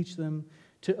and teach them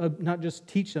to, not just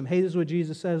teach them, hey, this is what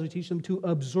Jesus says, we teach them to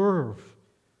observe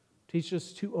Teach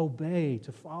us to obey,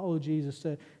 to follow Jesus,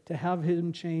 to have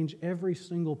Him change every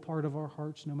single part of our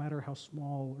hearts, no matter how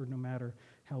small or no matter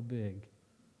how big.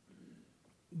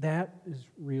 That is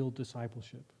real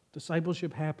discipleship.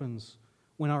 Discipleship happens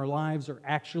when our lives are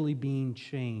actually being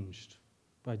changed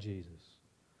by Jesus.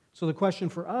 So the question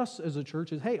for us as a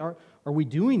church is, hey, are we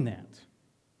doing that?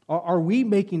 Are we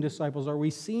making disciples? Are we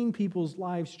seeing people's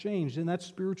lives changed? And that's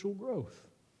spiritual growth.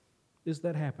 Is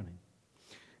that happening?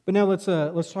 But now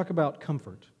let's talk about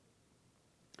comfort.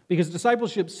 Because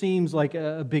discipleship seems like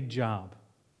a big job.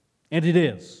 And it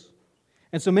is.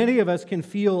 And so many of us can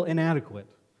feel inadequate.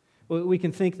 We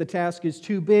can think the task is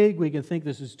too big. We can think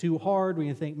this is too hard. We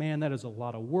can think, man, that is a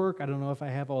lot of work. I don't know if I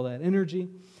have all that energy.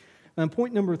 And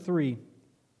point number 3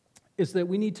 is that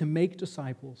we need to make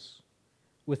disciples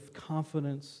with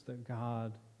confidence that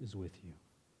God is with you.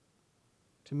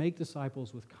 To make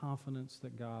disciples with confidence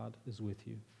that God is with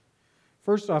you.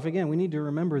 First off, again, we need to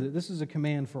remember that this is a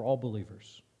command for all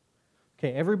believers.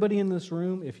 Okay, everybody in this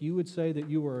room, if you would say that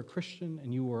you are a Christian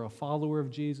and you are a follower of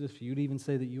Jesus, if you'd even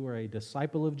say that you are a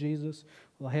disciple of Jesus,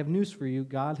 well, I have news for you.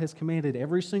 God has commanded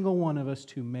every single one of us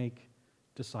to make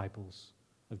disciples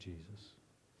of Jesus.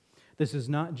 This is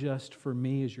not just for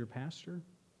me as your pastor.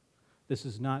 This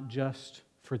is not just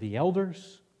for the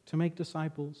elders to make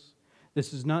disciples.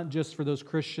 This is not just for those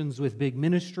Christians with big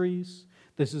ministries.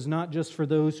 This is not just for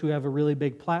those who have a really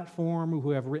big platform, or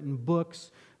who have written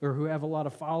books, or who have a lot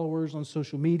of followers on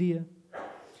social media.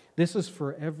 This is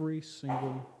for every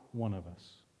single one of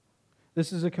us.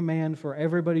 This is a command for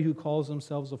everybody who calls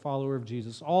themselves a follower of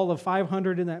Jesus. All the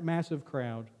 500 in that massive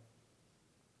crowd,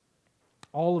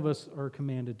 all of us are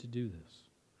commanded to do this.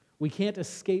 We can't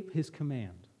escape His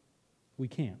command. We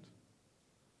can't.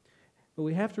 But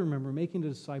we have to remember, making a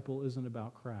disciple isn't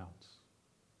about crowds.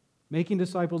 Making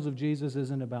disciples of Jesus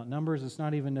isn't about numbers. It's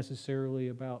not even necessarily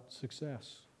about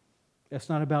success. It's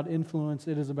not about influence.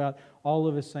 It is about all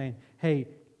of us saying, hey,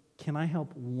 can I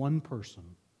help one person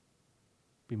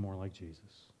be more like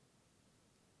Jesus?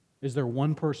 Is there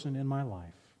one person in my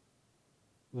life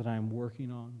that I'm working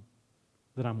on,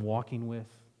 that I'm walking with,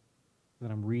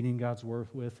 that I'm reading God's Word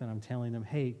with, and I'm telling them,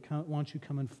 hey, why don't you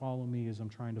come and follow me as I'm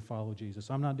trying to follow Jesus?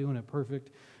 I'm not doing it perfect,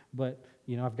 but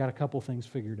I've got a couple things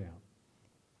figured out.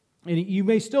 And you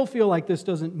may still feel like this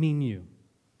doesn't mean you.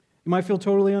 You might feel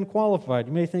totally unqualified.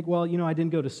 You may think, well, I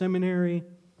didn't go to seminary.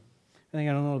 I think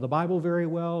I don't know the Bible very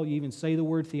well. You even say the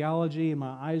word theology and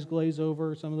my eyes glaze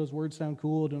over. Some of those words sound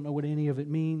cool. I don't know what any of it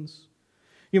means.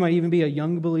 You might even be a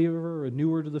young believer or a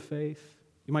newer to the faith.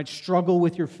 You might struggle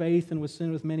with your faith and with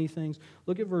sin with many things.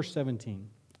 Look at verse 17.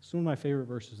 It's one of my favorite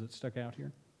verses that stuck out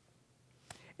here.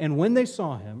 And when they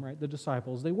saw Him, right, the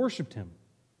disciples, they worshiped Him.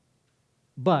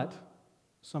 But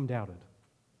some doubted.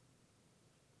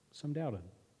 Some doubted.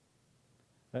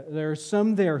 There are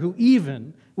some there who,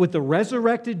 even with the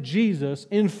resurrected Jesus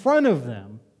in front of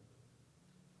them,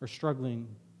 are struggling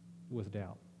with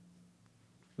doubt.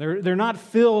 They're not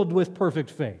filled with perfect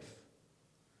faith.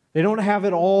 They don't have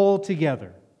it all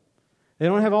together. They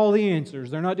don't have all the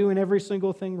answers. They're not doing every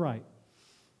single thing right.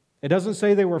 It doesn't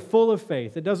say they were full of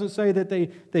faith. It doesn't say that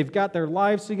they've got their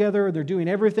lives together or they're doing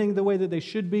everything the way that they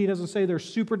should be. It doesn't say they're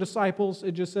super disciples.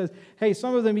 It just says, hey,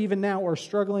 some of them even now are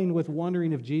struggling with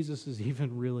wondering if Jesus is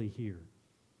even really here.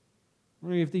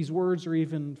 Wondering if these words are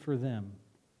even for them.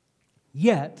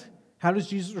 Yet, how does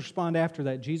Jesus respond after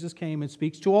that? Jesus came and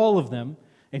speaks to all of them,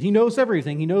 and He knows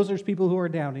everything. He knows there's people who are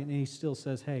doubting, and He still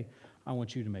says, hey, I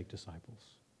want you to make disciples.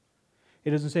 It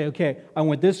doesn't say, okay, I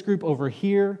want this group over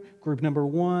here, group number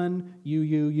 1, you,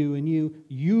 and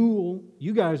you.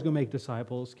 You guys go make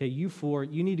disciples. Okay, you 4,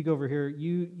 you need to go over here.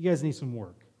 You guys need some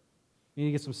work. You need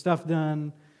to get some stuff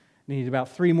done. You need about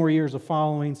 3 more years of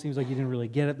following. Seems like you didn't really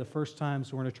get it the first time,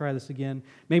 so we're going to try this again.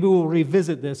 Maybe we'll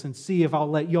revisit this and see if I'll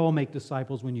let y'all make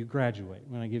disciples when you graduate,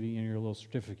 when I give you your little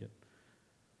certificate.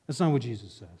 That's not what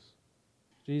Jesus says.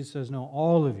 Jesus says, no,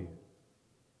 all of you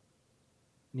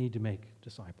need to make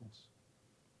disciples.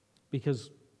 Because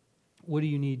what do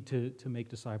you need to make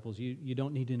disciples? You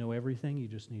don't need to know everything, you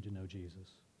just need to know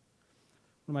Jesus.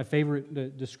 One of my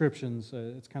favorite descriptions,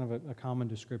 it's kind of a common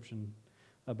description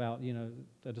about,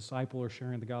 a disciple or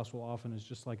sharing the gospel often is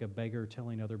just like a beggar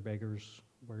telling other beggars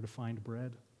where to find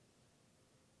bread.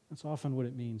 That's often what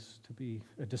it means to be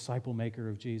a disciple maker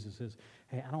of Jesus is,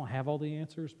 hey, I don't have all the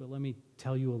answers, but let me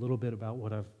tell you a little bit about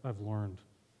what I've learned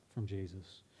from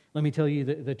Jesus. Let me tell you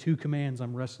the 2 commands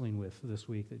I'm wrestling with this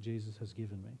week that Jesus has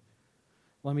given me.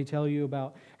 Let me tell you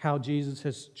about how Jesus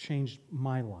has changed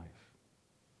my life.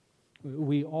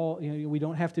 We all, we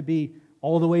don't have to be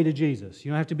all the way to Jesus.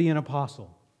 You don't have to be an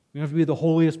apostle. You don't have to be the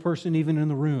holiest person even in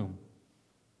the room.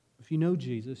 If you know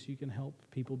Jesus, you can help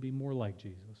people be more like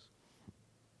Jesus.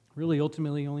 Really,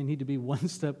 ultimately, you only need to be one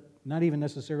step, not even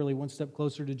necessarily one step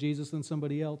closer to Jesus than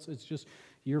somebody else. It's just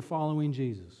you're following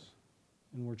Jesus,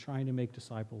 and we're trying to make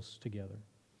disciples together.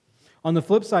 On the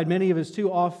flip side, many of us too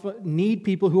often need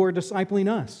people who are discipling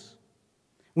us.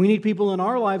 We need people in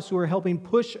our lives who are helping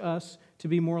push us to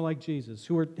be more like Jesus,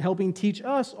 who are helping teach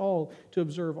us all to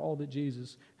observe all that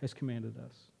Jesus has commanded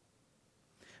us.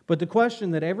 But the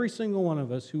question that every single one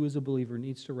of us who is a believer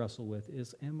needs to wrestle with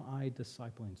is, am I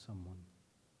discipling someone?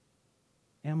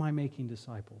 Am I making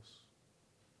disciples?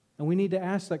 And we need to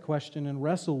ask that question and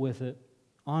wrestle with it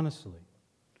honestly.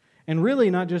 And really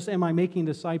not just am I making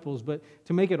disciples, but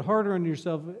to make it harder on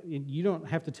yourself, you don't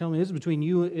have to tell me, this is between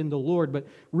you and the Lord, but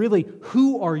really,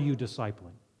 who are you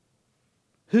discipling?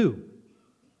 Who?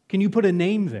 Can you put a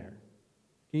name there?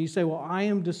 Can you say, well, I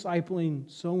am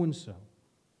discipling so-and-so?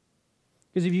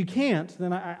 Because if you can't,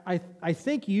 then I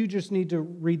think you just need to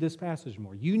read this passage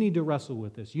more. You need to wrestle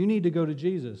with this. You need to go to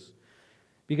Jesus.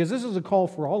 Because this is a call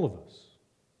for all of us.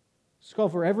 It's a call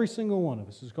for every single one of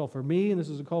us. It's a call for me, and this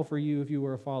is a call for you if you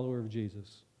are a follower of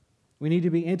Jesus. We need to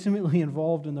be intimately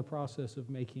involved in the process of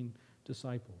making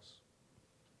disciples.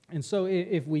 And so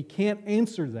if we can't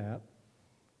answer that,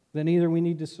 then either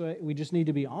we just need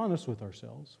to be honest with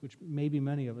ourselves, which may be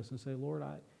many of us, and say, Lord,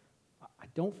 I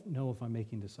don't know if I'm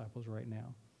making disciples right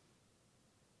now.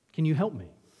 Can you help me?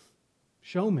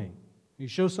 Show me. You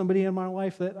show somebody in my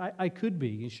life that I could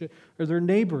be. Or their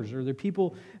neighbors, or their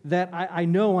people that I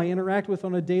know I interact with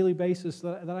on a daily basis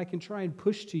that I can try and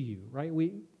push to you, right?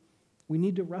 We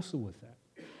need to wrestle with that.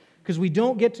 Because we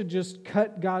don't get to just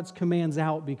cut God's commands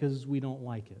out because we don't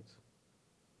like it.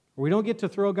 Or we don't get to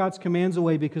throw God's commands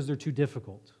away because they're too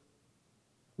difficult.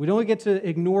 We don't get to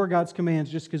ignore God's commands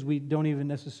just because we don't even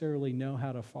necessarily know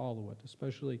how to follow it,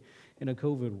 especially in a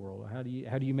COVID world. How do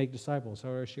you make disciples? How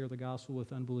do I share the gospel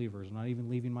with unbelievers, not even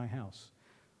leaving my house?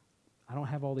 I don't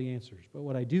have all the answers, but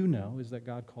what I do know is that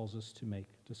God calls us to make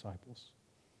disciples.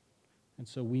 And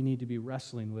so we need to be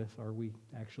wrestling with, are we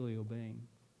actually obeying?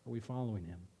 Are we following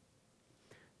Him?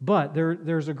 But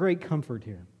there's a great comfort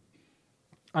here.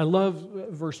 I love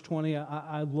verse 20.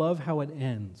 I love how it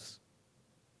ends.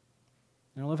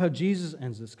 And I love how Jesus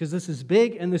ends this, because this is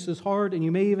big and this is hard, and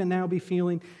you may even now be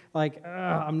feeling like,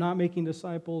 I'm not making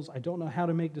disciples. I don't know how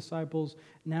to make disciples.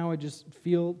 Now I just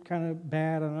feel kind of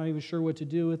bad. I'm not even sure what to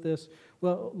do with this.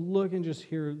 Well, look and just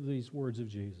hear these words of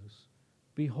Jesus.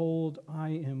 Behold, I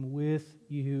am with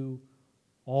you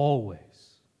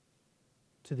always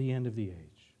to the end of the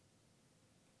age.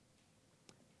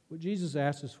 What Jesus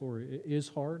asks us for is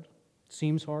hard. It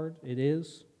seems hard. It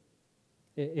is.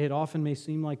 It often may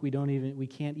seem like we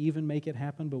can't even make it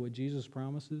happen, but what Jesus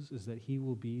promises is that He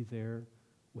will be there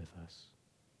with us.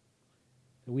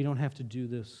 That we don't have to do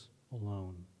this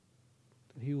alone.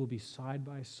 That He will be side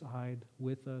by side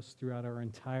with us throughout our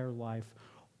entire life,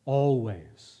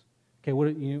 always. Okay,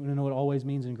 you know what always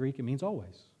means in Greek? It means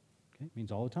always. Okay, it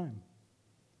means all the time.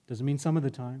 It doesn't mean some of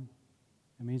the time.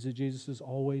 It means that Jesus is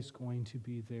always going to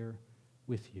be there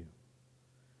with you.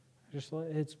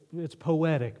 It's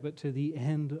poetic, but to the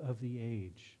end of the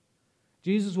age.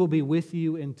 Jesus will be with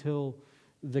you until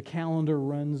the calendar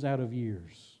runs out of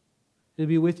years. He'll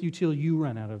be with you till you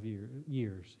run out of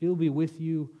years. He'll be with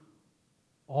you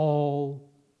always.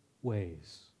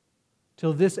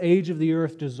 Till this age of the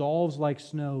earth dissolves like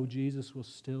snow, Jesus will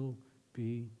still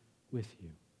be with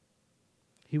you.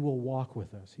 He will walk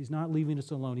with us. He's not leaving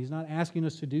us alone. He's not asking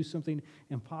us to do something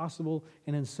impossible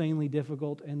and insanely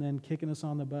difficult and then kicking us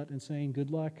on the butt and saying,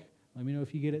 good luck, let me know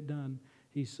if you get it done.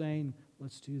 He's saying,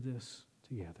 let's do this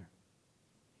together.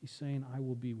 He's saying, I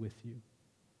will be with you.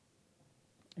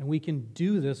 And we can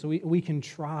do this, we can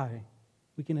try.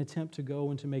 We can attempt to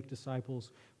go and to make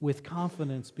disciples with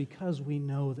confidence because we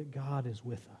know that God is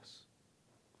with us.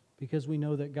 Because we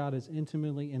know that God is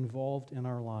intimately involved in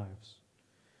our lives.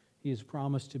 He has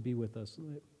promised to be with us.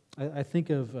 I think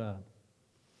of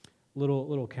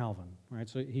little Calvin, right?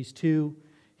 So he's 2.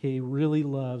 He really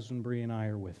loves when Bree and I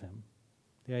are with him.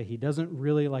 Okay? He doesn't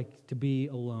really like to be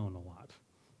alone a lot.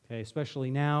 Okay?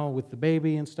 Especially now with the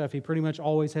baby and stuff, he pretty much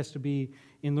always has to be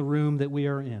in the room that we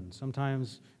are in,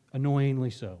 sometimes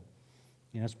annoyingly so.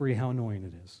 That's Bree how annoying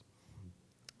it is.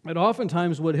 But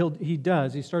oftentimes what he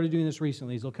does, he started doing this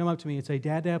recently, is he'll come up to me and say,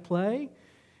 Dad, play?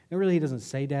 And really, he doesn't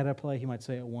say Dada play. He might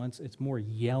say it once. It's more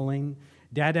yelling,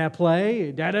 Dada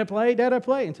play, Dada play, Dada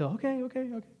play, until, okay.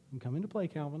 I'm coming to play,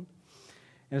 Calvin.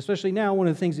 And especially now, one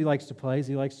of the things he likes to play is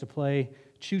he likes to play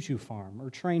Choo-Choo Farm or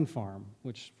Train Farm,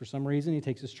 which for some reason he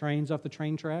takes his trains off the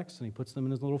train tracks and he puts them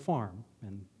in his little farm.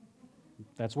 And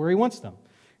that's where he wants them.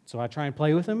 So I try and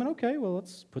play with him, and okay, well,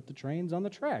 let's put the trains on the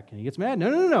track. And he gets mad.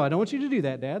 No, I don't want you to do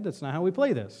that, Dad. That's not how we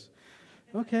play this.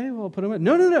 Okay, well, put him in.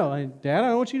 No, Dad, I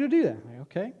don't want you to do that.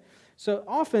 Okay. So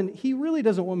often, he really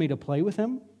doesn't want me to play with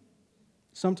him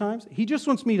sometimes. He just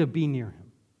wants me to be near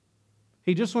him.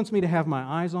 He just wants me to have my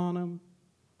eyes on him.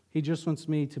 He just wants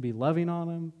me to be loving on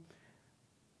him.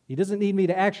 He doesn't need me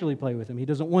to actually play with him. He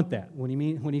doesn't want that.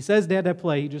 When he says, Dad, I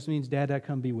play, he just means, Dad, I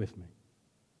come be with me.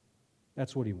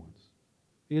 That's what he wants.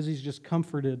 Because he's just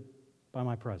comforted by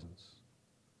my presence.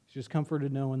 He's just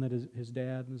comforted knowing that his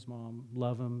dad and his mom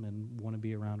love him and want to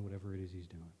be around whatever it is he's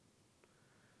doing.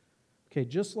 Okay,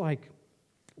 just like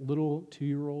little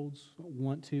 2-year-olds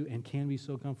want to and can be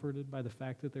so comforted by the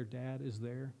fact that their dad is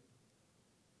there,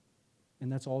 and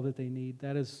that's all that they need,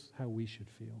 that is how we should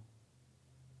feel.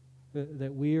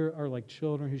 That we are like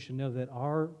children who should know that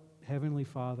our Heavenly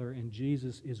Father and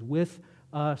Jesus is with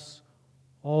us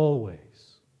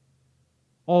always.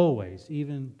 Always,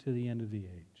 even to the end of the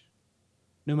age.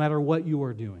 No matter what you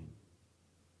are doing.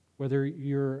 Whether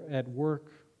you're at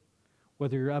work,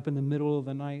 whether you're up in the middle of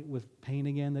the night with pain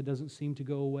again that doesn't seem to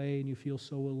go away and you feel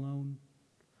so alone.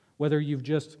 Whether you've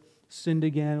just sinned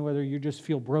again, whether you just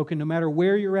feel broken, no matter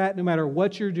where you're at, no matter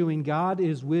what you're doing, God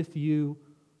is with you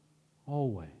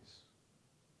always.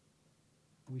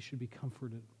 We should be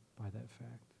comforted by that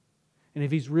fact. And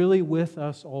if He's really with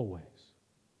us always,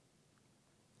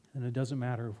 then it doesn't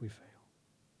matter if we fail.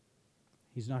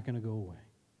 He's not going to go away.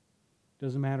 It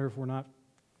doesn't matter if we're not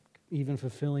even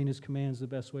fulfilling His commands the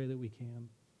best way that we can,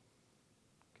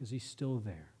 because He's still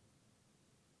there.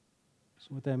 So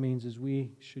what that means is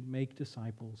we should make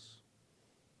disciples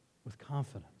with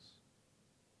confidence,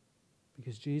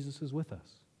 because Jesus is with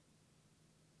us.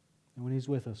 And when He's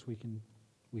with us, we can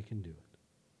do it.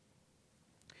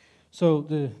 So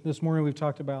this morning we've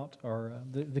talked about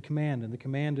the command, and the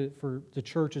command for the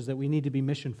church is that we need to be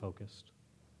mission-focused.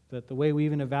 That the way we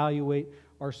even evaluate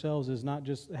ourselves is not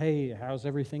just, hey, how's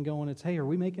everything going? It's, hey, are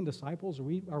we making disciples?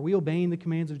 Are we obeying the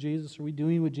commands of Jesus? Are we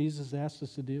doing what Jesus asked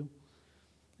us to do?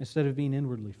 Instead of being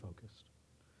inwardly focused.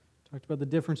 Talked about the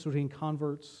difference between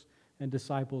converts and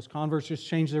disciples. Converts just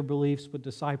change their beliefs, but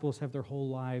disciples have their whole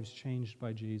lives changed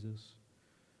by Jesus.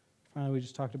 Finally, we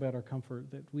just talked about our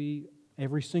comfort, that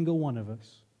every single one of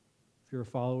us, if you're a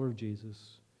follower of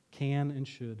Jesus, can and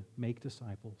should make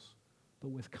disciples, but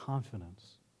with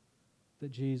confidence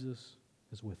that Jesus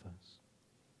is with us.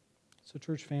 So,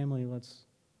 church family, let's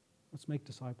make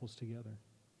disciples together.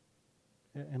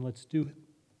 And let's do it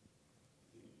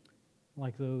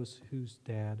like those whose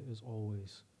dad is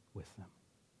always with them.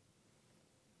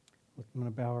 I'm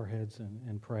going to bow our heads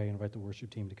and pray and invite the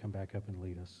worship team to come back up and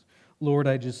lead us. Lord,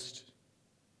 I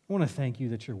want to thank you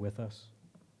that you're with us.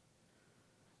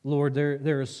 Lord,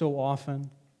 there is so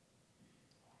often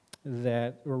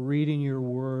that reading your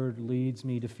word leads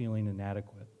me to feeling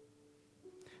inadequate.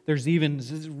 There's even,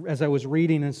 as I was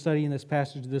reading and studying this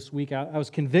passage this week, I was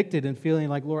convicted and feeling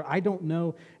like, Lord, I don't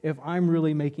know if I'm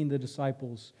really making the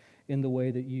disciples in the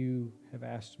way that you have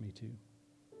asked me to.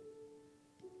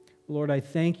 Lord, I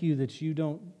thank you that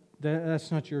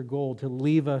that's not your goal, to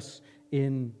leave us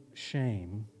in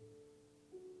shame.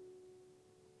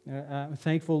 I'm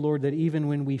thankful, Lord, that even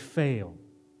when we fail,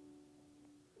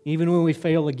 even when we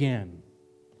fail again,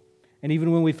 and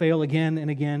even when we fail again and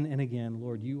again and again,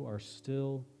 Lord, you are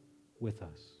still with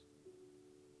us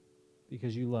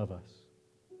because you love us,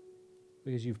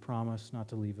 because you've promised not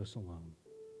to leave us alone.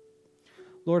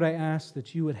 Lord, I ask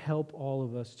that you would help all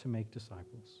of us to make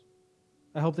disciples.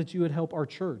 I hope that you would help our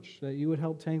church, that you would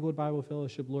help Tanglewood Bible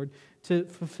Fellowship, Lord, to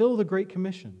fulfill the Great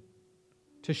Commission,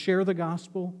 to share the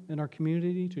gospel in our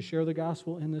community, to share the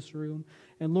gospel in this room,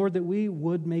 and Lord, that we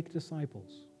would make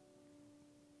disciples.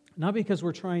 Not because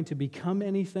we're trying to become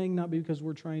anything, not because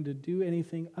we're trying to do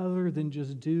anything other than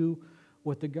just do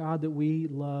what the God that we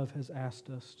love has asked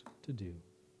us to do.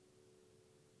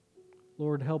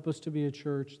 Lord, help us to be a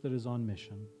church that is on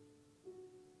mission.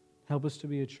 Help us to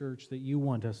be a church that you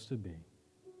want us to be.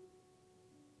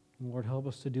 And Lord, help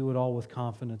us to do it all with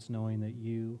confidence, knowing that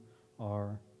you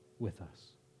are with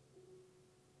us.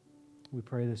 We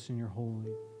pray this in your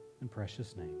holy and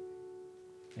precious name.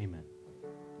 Amen.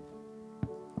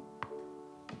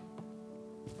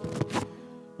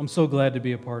 I'm so glad to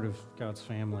be a part of God's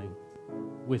family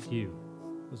with you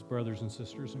as brothers and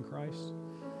sisters in Christ.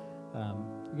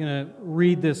 I'm going to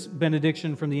read this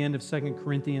benediction from the end of 2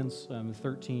 Corinthians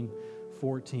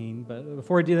 13:14. But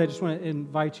before I do that, I just want to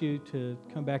invite you to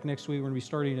come back next week. We're going to be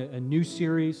starting a new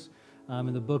series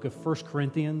in the book of 1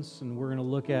 Corinthians, and we're going to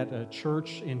look at a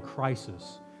church in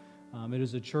crisis. It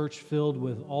is a church filled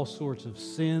with all sorts of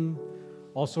sin,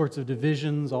 all sorts of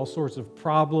divisions, all sorts of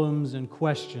problems and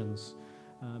questions.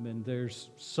 And there's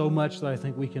so much that I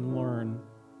think we can learn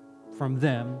from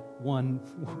them. One,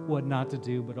 what not to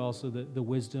do, but also the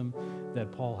wisdom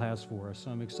that Paul has for us.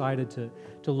 So I'm excited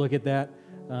to look at that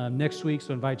next week.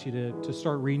 So I invite you to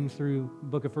start reading through the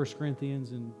book of 1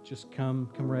 Corinthians and just come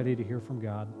ready to hear from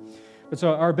God. But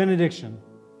so our benediction,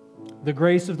 the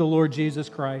grace of the Lord Jesus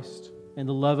Christ and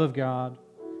the love of God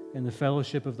and the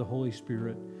fellowship of the Holy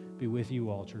Spirit be with you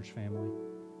all, church family.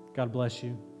 God bless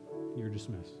you. You're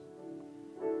dismissed.